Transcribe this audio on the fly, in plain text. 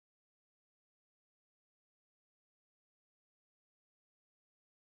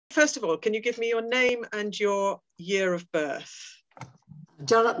First of all, can you give me your name and your year of birth?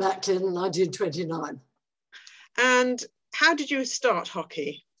 Janet Macklin, 1929. And how did you start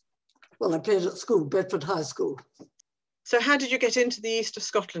hockey? Well, I played at school, Bedford High School. So how did you get into the East of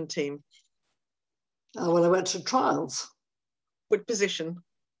Scotland team? Well, I went to trials. What position?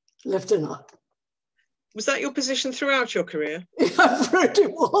 Left inner. Was that your position throughout your career? Yeah, I thought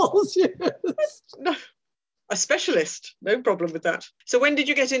it was, yes. No, a specialist, no problem with that. So when did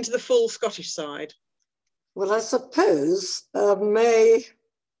you get into the full Scottish side? Well, I suppose May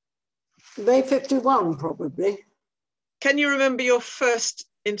 51, probably. Can you remember your first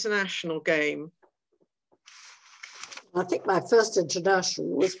international game? I think my first international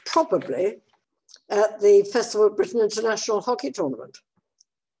was probably at the Festival of Britain International Hockey Tournament.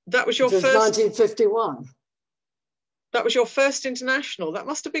 That was your first? 1951. That was your first international. That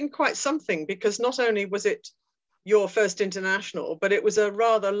must have been quite something, because not only was it your first international, but it was a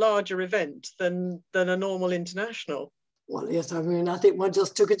rather larger event than a normal international. Well, yes, I mean, I think one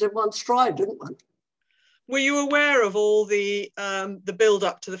just took it in one stride, didn't one? Were you aware of all the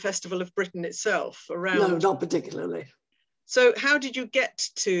build-up to the Festival of Britain itself around? No, not particularly. So how did you get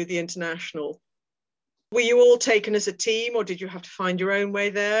to the international? Were you all taken as a team, or did you have to find your own way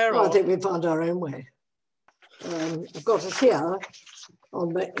there? Well, I think we found our own way. I've got it here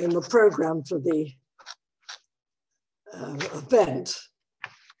in the programme for the event.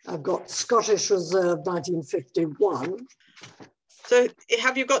 I've got Scottish Reserve 1951. So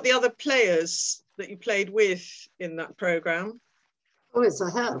have you got the other players that you played with in that programme? Oh, yes, I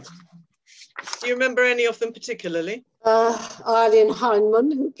have. Do you remember any of them particularly? Eileen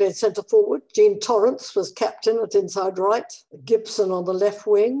Heineman, who played centre forward. Jean Torrance was captain at inside right. Gibson on the left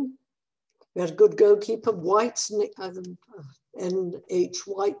wing. We had a good goalkeeper, White, N.H.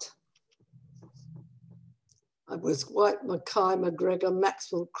 White. I was White, Mackay, McGregor,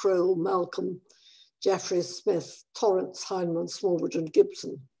 Maxwell, Crowell, Malcolm, Jeffrey Smith, Torrance, Heineman, Smallwood and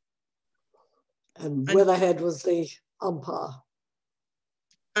Gibson. And Weatherhead was the umpire.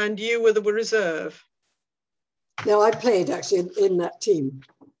 And you were the reserve? No, I played actually in that team.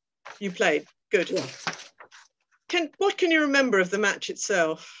 You played, good. Yeah. What can you remember of the match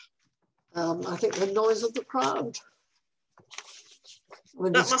itself? I think the noise of the crowd. I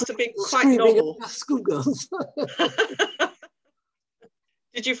mean, that must have been quite novel. Schoolgirls.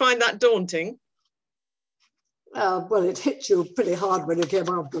 Did you find that daunting? Well, it hit you pretty hard when you came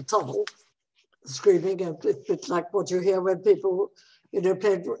out of the tunnel, screaming. It's like what you hear when people,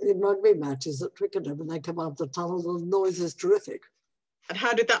 played in rugby matches at Twickenham and they come out of the tunnel. The noise is terrific. And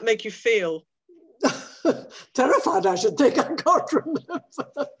how did that make you feel? Terrified, I should think. I can't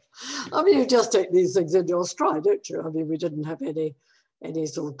remember. I mean, you just take these things in your stride, don't you? I mean, we didn't have any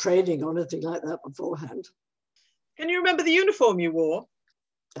sort of training or anything like that beforehand. Can you remember the uniform you wore?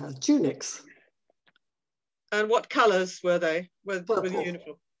 Tunics. And what colours were they with the Purple.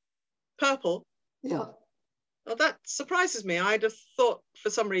 uniform? Purple? Yeah. Well, that surprises me. I'd have thought for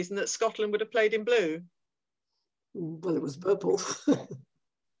some reason that Scotland would have played in blue. Well, it was purple.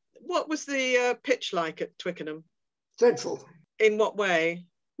 What was the pitch like at Twickenham? Dreadful. In what way?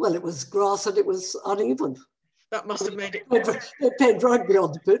 Well, it was grass and it was uneven. That must have made it... They played rugby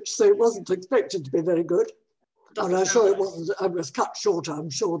on the pitch, so it wasn't expected to be very good. And I'm sure it wasn't. I was cut shorter, I'm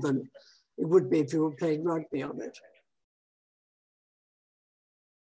sure, than it would be if you were playing rugby on it.